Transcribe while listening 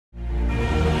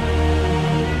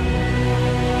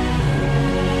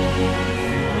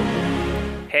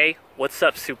What's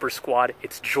up, Super Squad?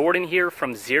 It's Jordan here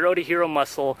from Zero to Hero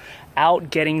Muscle,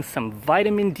 out getting some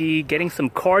vitamin D, getting some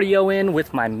cardio in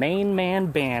with my main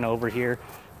man band over here,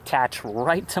 attached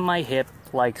right to my hip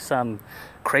like some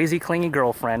crazy clingy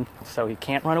girlfriend, so he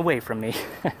can't run away from me.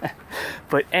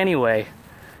 But anyway,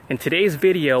 in today's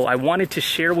video, I wanted to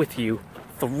share with you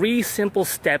 3 simple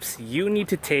steps you need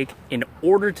to take in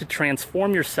order to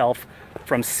transform yourself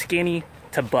from skinny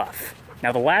to buff.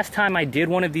 Now, the last time I did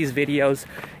one of these videos,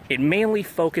 it mainly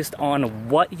focused on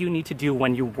what you need to do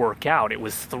when you work out. It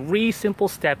was 3 simple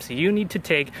steps you need to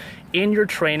take in your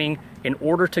training in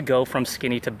order to go from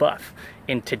skinny to buff.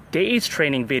 In today's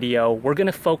training video, we're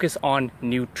gonna focus on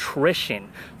nutrition.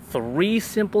 3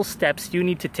 simple steps you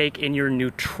need to take in your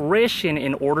nutrition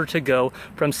in order to go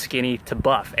from skinny to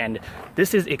buff. And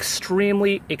this is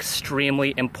extremely,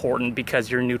 extremely important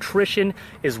because your nutrition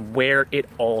is where it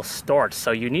all starts.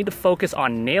 So you need to focus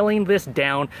on nailing this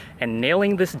down and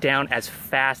nailing this down as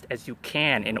fast as you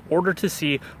can in order to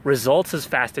see results as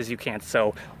fast as you can.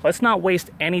 So let's not waste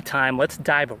any time. Let's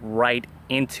dive right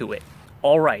into it.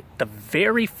 All right, the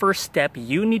very first step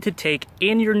you need to take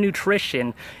in your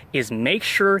nutrition is make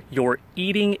sure you're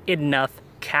eating enough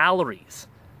calories.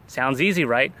 Sounds easy,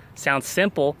 right? Sounds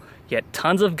simple, yet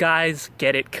tons of guys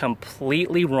get it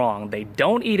completely wrong. They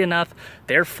don't eat enough,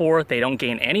 therefore they don't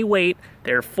gain any weight,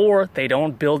 therefore they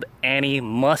don't build any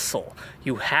muscle.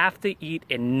 You have to eat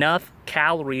enough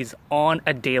calories on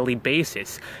a daily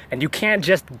basis. And you can't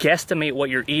just guesstimate what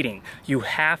you're eating. You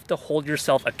have to hold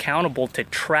yourself accountable to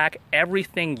track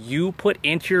everything you put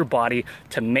into your body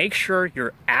to make sure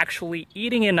you're actually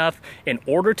eating enough in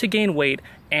order to gain weight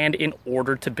and in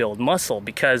order to build muscle.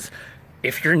 Because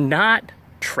if you're not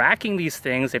tracking these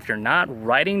things, if you're not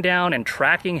writing down and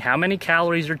tracking how many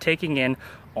calories you're taking in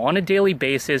on a daily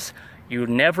basis, you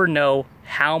never know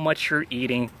how much you're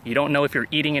eating. You don't know if you're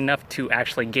eating enough to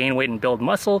actually gain weight and build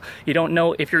muscle. You don't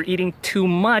know if you're eating too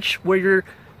much where you're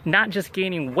not just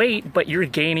gaining weight, but you're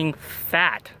gaining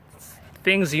fat.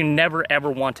 Things you never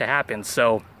ever want to happen.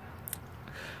 So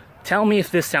tell me if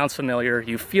this sounds familiar.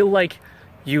 You feel like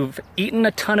you've eaten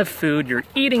a ton of food, you're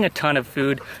eating a ton of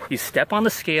food, you step on the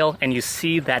scale and you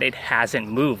see that it hasn't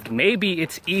moved. Maybe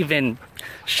it's even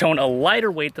shown a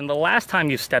lighter weight than the last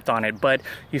time you stepped on it, but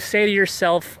you say to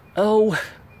yourself, oh,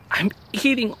 I'm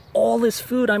eating all this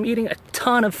food, I'm eating a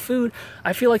ton of food,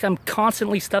 I feel like I'm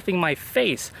constantly stuffing my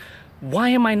face. Why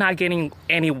am I not getting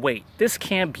any weight? This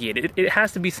can't be it. It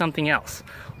has to be something else.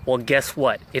 Well, guess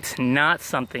what? It's not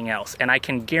something else. And I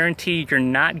can guarantee you're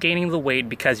not gaining the weight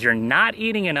because you're not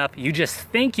eating enough. You just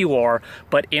think you are,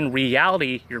 but in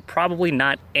reality, you're probably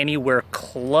not anywhere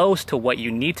close to what you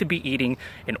need to be eating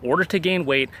in order to gain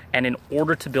weight and in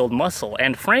order to build muscle.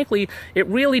 And frankly, it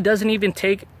really doesn't even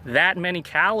take that many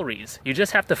calories. You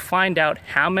just have to find out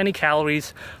how many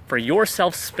calories for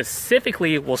yourself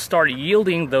specifically will start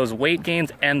yielding those weight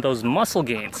gains and those muscle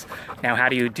gains. Now, how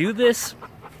do you do this?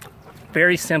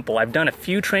 Very simple. I've done a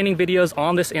few training videos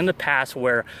on this in the past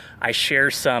where I share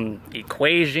some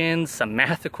equations, some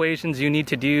math equations you need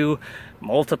to do,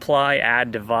 multiply,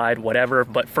 add, divide, whatever,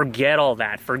 but forget all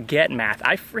that. Forget math.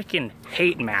 I freaking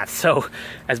hate math. So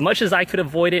as much as I could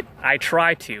avoid it, I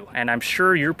try to, and I'm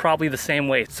sure you're probably the same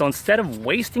way. So instead of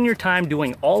wasting your time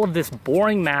doing all of this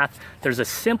boring math, there's a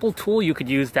simple tool you could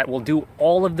use that will do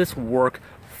all of this work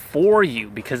for you,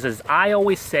 because as I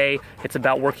always say, it's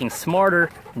about working smarter,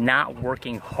 not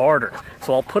working harder.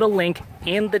 So I'll put a link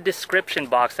in the description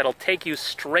box that'll take you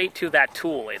straight to that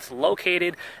tool. It's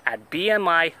located at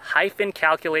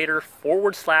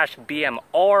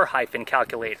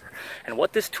BMI-calculator/BMR-calculator. And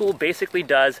what this tool basically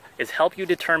does is help you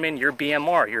determine your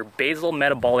BMR, your basal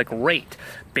metabolic rate,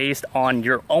 based on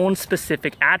your own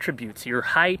specific attributes, your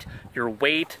height, your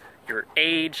weight, your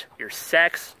age, your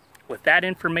sex. With that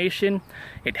information,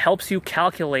 it helps you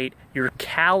calculate your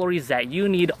calories that you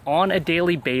need on a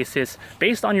daily basis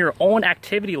based on your own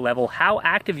activity level, how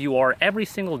active you are every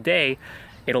single day.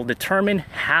 It'll determine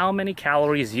how many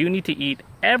calories you need to eat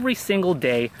every single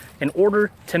day in order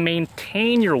to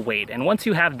maintain your weight. And once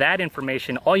you have that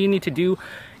information, all you need to do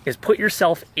is put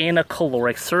yourself in a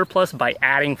caloric surplus by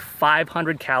adding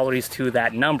 500 calories to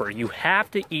that number. You have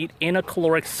to eat in a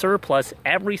caloric surplus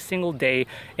every single day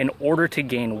in order to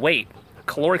gain weight.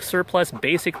 Caloric surplus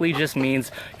basically just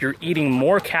means you're eating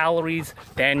more calories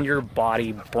than your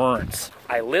body burns.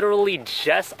 I literally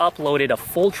just uploaded a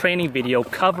full training video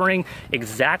covering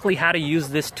exactly how to use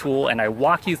this tool, and I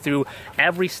walk you through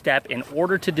every step in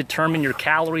order to determine your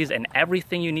calories and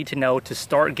everything you need to know to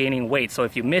start gaining weight. So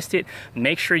if you missed it,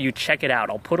 make sure you check it out.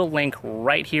 I'll put a link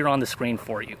right here on the screen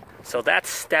for you. So that's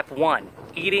step one,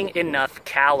 eating enough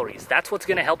calories. That's what's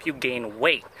gonna help you gain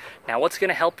weight. Now what's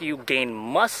gonna help you gain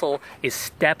muscle is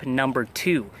step number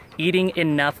two, eating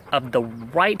enough of the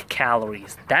right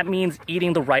calories. That means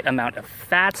eating the right amount of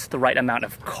fats, the right amount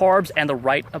of carbs, and the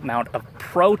right amount of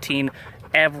protein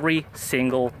every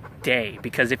single day.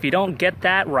 Because if you don't get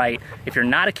that right, if you're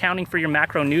not accounting for your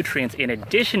macronutrients in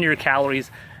addition to your calories,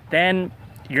 then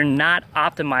you're not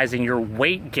optimizing your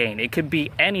weight gain. It could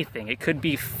be anything. It could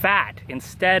be fat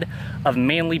instead of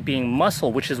mainly being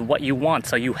muscle, which is what you want.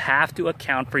 So you have to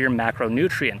account for your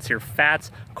macronutrients, your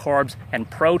fats, carbs, and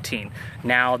protein.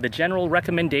 Now, the general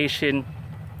recommendation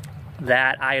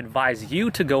that I advise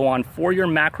you to go on for your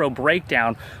macro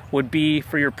breakdown would be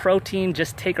for your protein,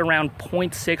 just take around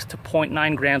 0.6 to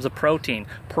 0.9 grams of protein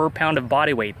per pound of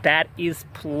body weight. That is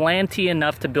plenty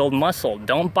enough to build muscle.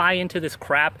 Don't buy into this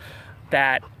crap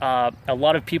that a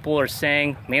lot of people are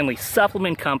saying, mainly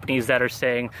supplement companies that are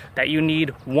saying that you need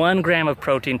 1 gram of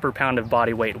protein per pound of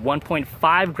body weight,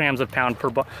 1.5 grams of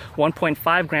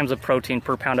 1.5 grams of protein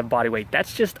per pound of body weight.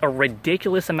 That's just a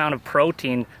ridiculous amount of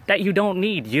protein that you don't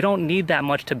need. You don't need that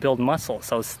much to build muscle.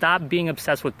 So stop being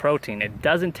obsessed with protein. It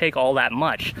doesn't take all that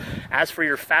much. As for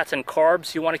your fats and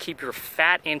carbs, you want to keep your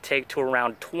fat intake to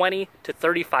around 20 to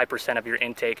 35% of your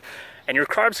intake. And your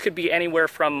carbs could be anywhere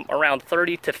from around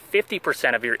 30 to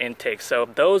 50% of your intake. So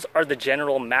those are the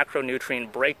general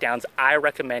macronutrient breakdowns I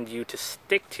recommend you to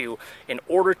stick to in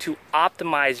order to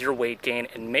optimize your weight gain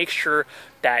and make sure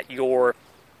that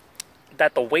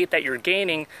the weight that you're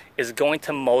gaining is going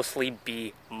to mostly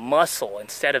be muscle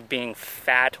instead of being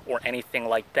fat or anything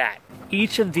like that.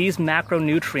 Each of these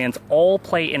macronutrients all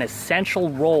play an essential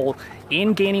role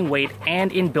in gaining weight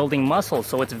and in building muscle,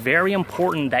 so it's very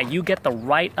important that you get the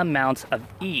right amounts of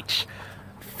each.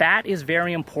 Fat is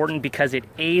very important because it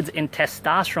aids in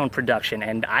testosterone production,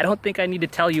 and I don't think I need to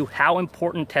tell you how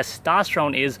important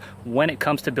testosterone is when it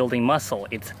comes to building muscle.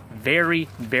 It's very,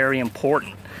 very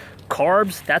important.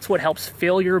 Carbs, that's what helps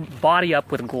fill your body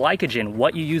up with glycogen,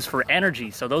 what you use for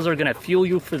energy. So those are gonna fuel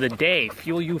you for the day,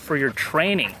 fuel you for your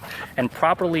training, and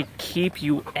properly keep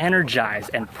you energized.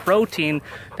 And protein,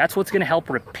 that's what's gonna help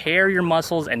repair your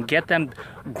muscles and get them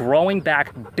growing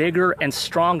back bigger and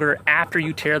stronger after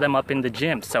you tear them up in the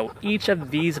gym. So each of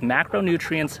these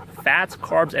macronutrients, fats,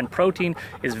 carbs, and protein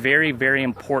is very, very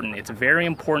important. It's very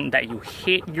important that you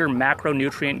hit your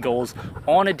macronutrient goals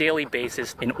on a daily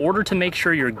basis in order to make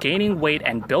sure you're gaining weight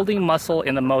and building muscle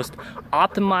in the most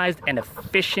optimized and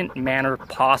efficient manner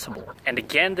possible. And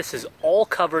again, this is all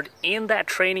covered in that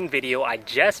training video I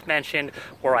just mentioned,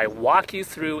 where I walk you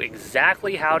through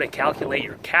exactly how to calculate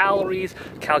your calories,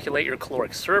 calculate your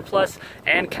caloric surplus,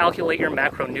 and calculate your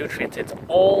macronutrients. It's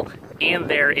all in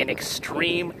there in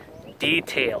extreme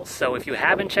details. So if you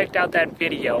haven't checked out that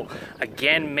video,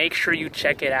 again, make sure you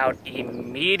check it out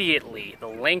immediately. The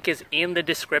link is in the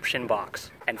description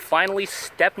box. And finally,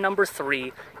 step number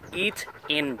 3, eat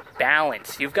in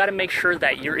balance. You've got to make sure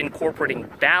that you're incorporating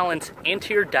balance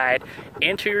into your diet,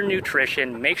 into your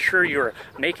nutrition. Make sure you're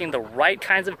making the right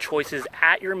kinds of choices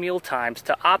at your meal times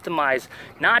to optimize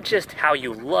not just how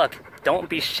you look. Don't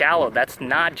be shallow. That's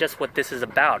not just what this is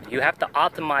about. You have to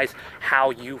optimize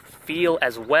how you feel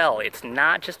as well. It's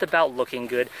not just about looking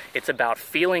good, it's about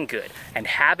feeling good. And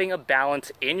having a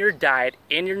balance in your diet,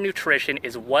 in your nutrition,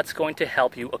 is what's going to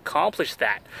help you accomplish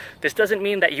that. This doesn't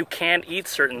mean that you can't eat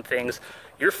certain things.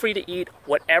 You're free to eat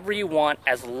whatever you want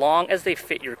as long as they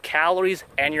fit your calories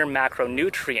and your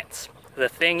macronutrients. The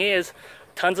thing is,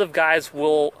 tons of guys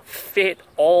will fit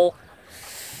all,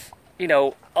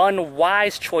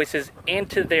 unwise choices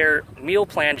into their meal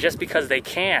plan just because they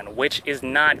can, which is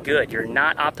not good. You're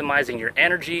not optimizing your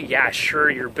energy. Yeah, sure,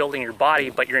 you're building your body,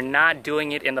 but you're not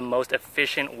doing it in the most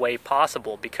efficient way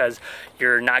possible because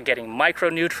you're not getting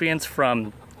micronutrients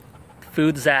from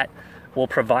foods that will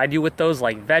provide you with those,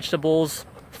 like vegetables,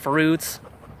 fruits.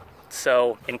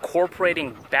 So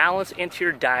incorporating balance into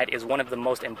your diet is one of the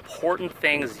most important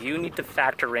things you need to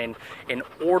factor in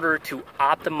order to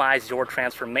optimize your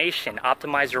transformation,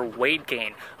 optimize your weight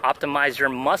gain, optimize your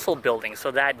muscle building,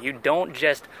 so that you don't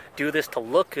just do this to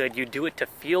look good, you do it to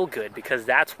feel good, because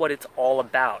that's what it's all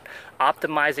about.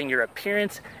 Optimizing your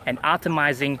appearance and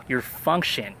optimizing your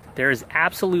function. There is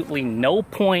absolutely no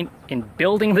point in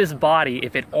building this body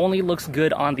if it only looks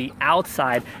good on the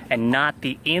outside and not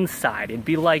the inside. It'd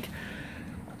be like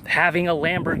having a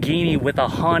Lamborghini with a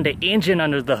Honda engine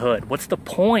under the hood. What's the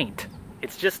point?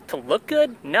 It's just to look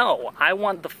good? No, I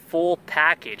want the full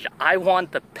package. I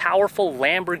want the powerful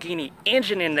Lamborghini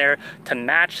engine in there to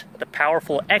match the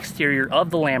powerful exterior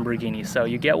of the Lamborghini. So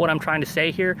you get what I'm trying to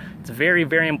say here? It's very,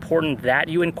 very important that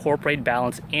you incorporate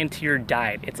balance into your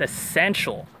diet. It's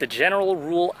essential. The general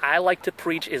rule I like to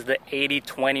preach is the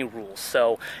 80-20 rule.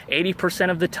 So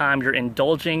 80% of the time you're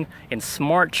indulging in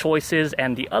smart choices,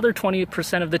 and the other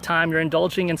 20% of the time you're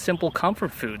indulging in simple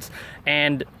comfort foods.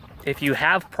 And if you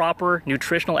have proper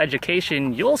nutritional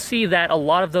education, you'll see that a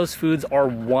lot of those foods are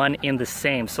one in the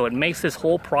same. So it makes this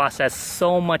whole process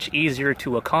so much easier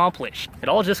to accomplish. It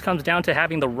all just comes down to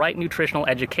having the right nutritional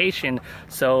education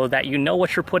so that you know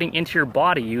what you're putting into your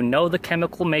body. You know the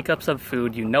chemical makeups of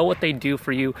food, you know what they do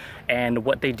for you and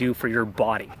what they do for your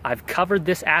body. I've covered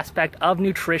this aspect of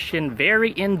nutrition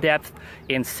very in depth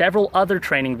in several other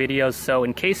training videos. So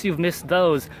in case you've missed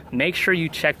those, make sure you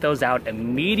check those out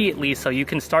immediately so you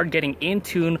can start getting in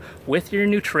tune with your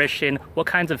nutrition, what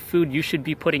kinds of food you should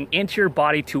be putting into your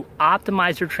body to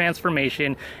optimize your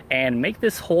transformation and make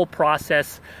this whole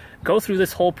process, go through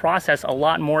this whole process a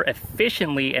lot more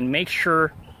efficiently, and make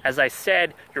sure, as I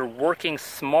said, you're working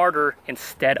smarter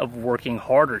instead of working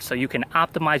harder, so you can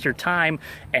optimize your time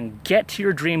and get to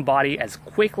your dream body as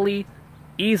quickly,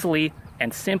 easily,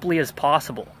 and simply as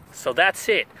possible. So that's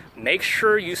it. Make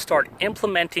sure you start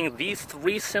implementing these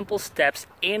 3 simple steps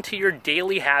into your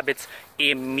daily habits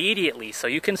immediately so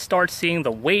you can start seeing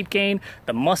the weight gain,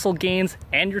 the muscle gains,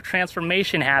 and your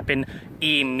transformation happen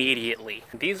immediately.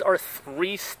 These are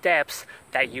 3 steps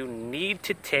that you need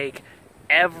to take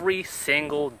every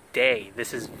single day.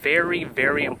 This is very,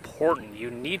 very important.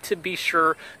 You need to be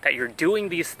sure that you're doing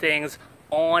these things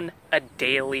on a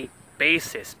daily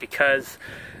basis, because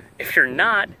if you're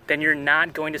not, then you're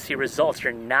not going to see results.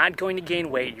 You're not going to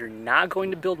gain weight. You're not going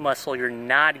to build muscle. You're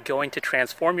not going to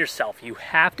transform yourself. You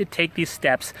have to take these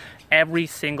steps every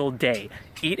single day.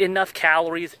 Eat enough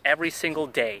calories every single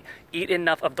day. Eat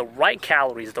enough of the right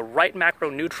calories, the right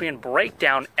macronutrient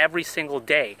breakdown every single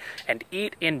day. And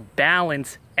eat in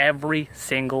balance every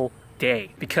single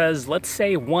day. Because let's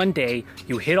say one day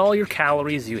you hit all your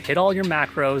calories, you hit all your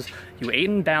macros, you ate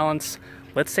in balance.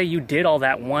 Let's say you did all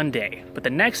that one day, but the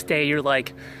next day you're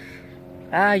like,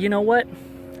 you know what?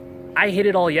 I hit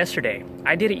it all yesterday.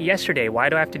 I did it yesterday. Why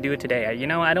do I have to do it today?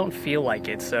 I don't feel like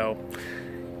it. So,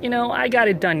 I got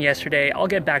it done yesterday. I'll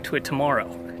get back to it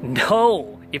tomorrow.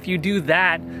 No, if you do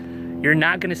that, you're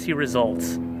not going to see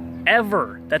results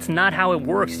ever. That's not how it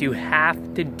works. You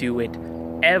have to do it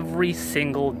every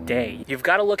single day. You've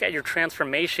got to look at your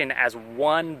transformation as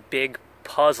one big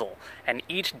puzzle, and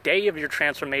each day of your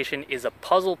transformation is a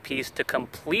puzzle piece to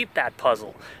complete that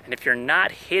puzzle. And if you're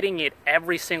not hitting it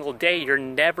every single day, you're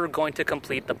never going to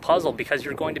complete the puzzle, because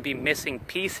you're going to be missing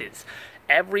pieces.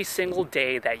 Every single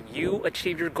day that you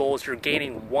achieve your goals, you're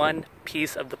gaining one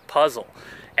piece of the puzzle.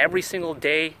 Every single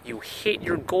day you hit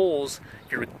your goals,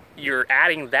 you're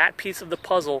adding that piece of the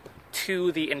puzzle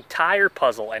to the entire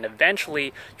puzzle, and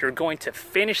eventually you're going to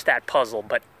finish that puzzle,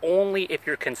 but only if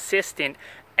you're consistent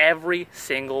every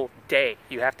single day.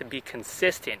 You have to be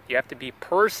consistent, you have to be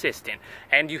persistent,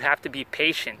 and you have to be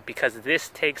patient, because this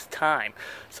takes time.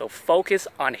 So focus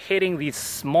on hitting these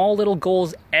small little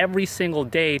goals every single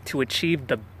day to achieve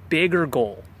the bigger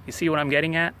goal. You see what I'm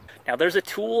getting at? Now there's a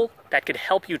tool that could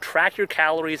help you track your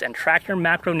calories and track your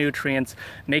macronutrients,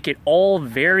 make it all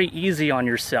very easy on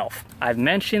yourself. I've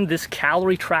mentioned this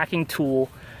calorie tracking tool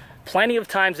plenty of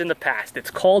times in the past.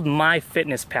 It's called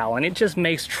MyFitnessPal, and it just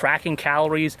makes tracking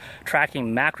calories,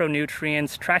 tracking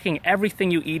macronutrients, tracking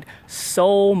everything you eat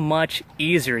so much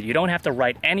easier. You don't have to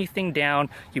write anything down.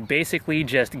 You basically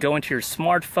just go into your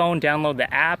smartphone, download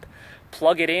the app,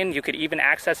 plug it in. You could even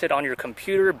access it on your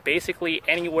computer, basically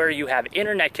anywhere you have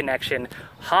internet connection.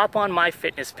 Hop on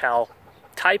MyFitnessPal,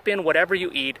 type in whatever you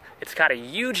eat. It's got a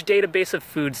huge database of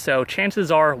food, so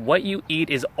chances are what you eat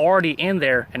is already in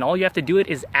there, and all you have to do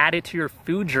is add it to your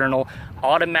food journal.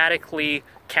 Automatically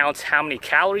counts how many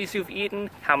calories you've eaten,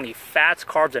 how many fats,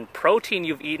 carbs, and protein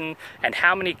you've eaten, and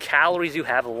how many calories you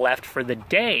have left for the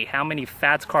day, how many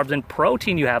fats, carbs, and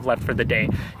protein you have left for the day.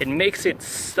 It makes it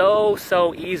so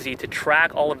easy to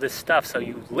track all of this stuff, so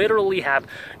you literally have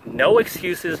no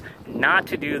excuses not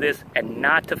to do this and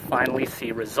not to finally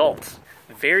see results.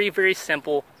 Very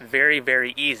simple,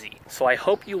 very easy. So I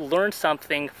hope you learned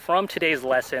something from today's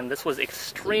lesson. This was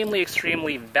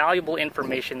extremely valuable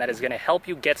information that is going to help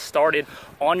you get started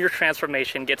on your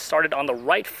transformation, get started on the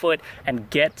right foot, and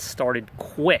get started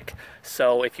quick.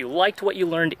 So if you liked what you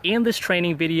learned in this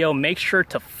training video, make sure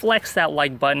to flex that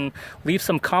like button, leave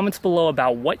some comments below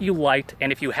about what you liked,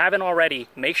 and if you haven't already,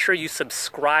 make sure you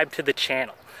subscribe to the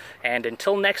channel. And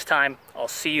until next time, I'll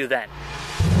see you then.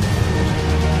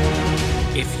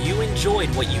 If you enjoyed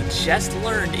what you just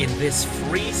learned in this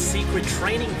free secret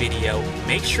training video,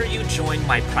 make sure you join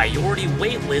my priority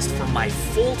waitlist for my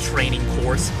full training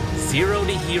course, Zero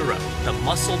to Hero, the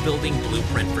muscle building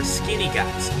blueprint for skinny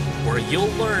guys, where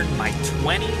you'll learn my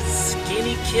 20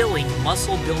 skinny killing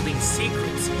muscle building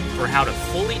secrets for how to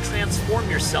fully transform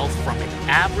yourself from an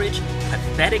average,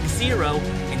 pathetic zero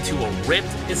into a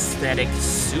ripped, aesthetic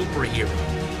superhero.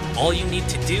 All you need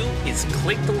to do is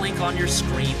click the link on your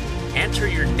screen, enter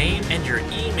your name and your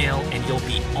email, and you'll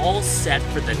be all set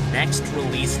for the next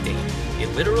release date. It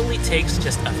literally takes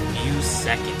just a few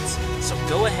seconds. So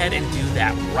go ahead and do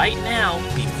that right now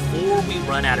before we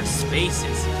run out of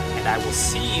spaces, and I will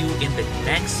see you in the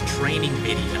next training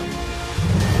video.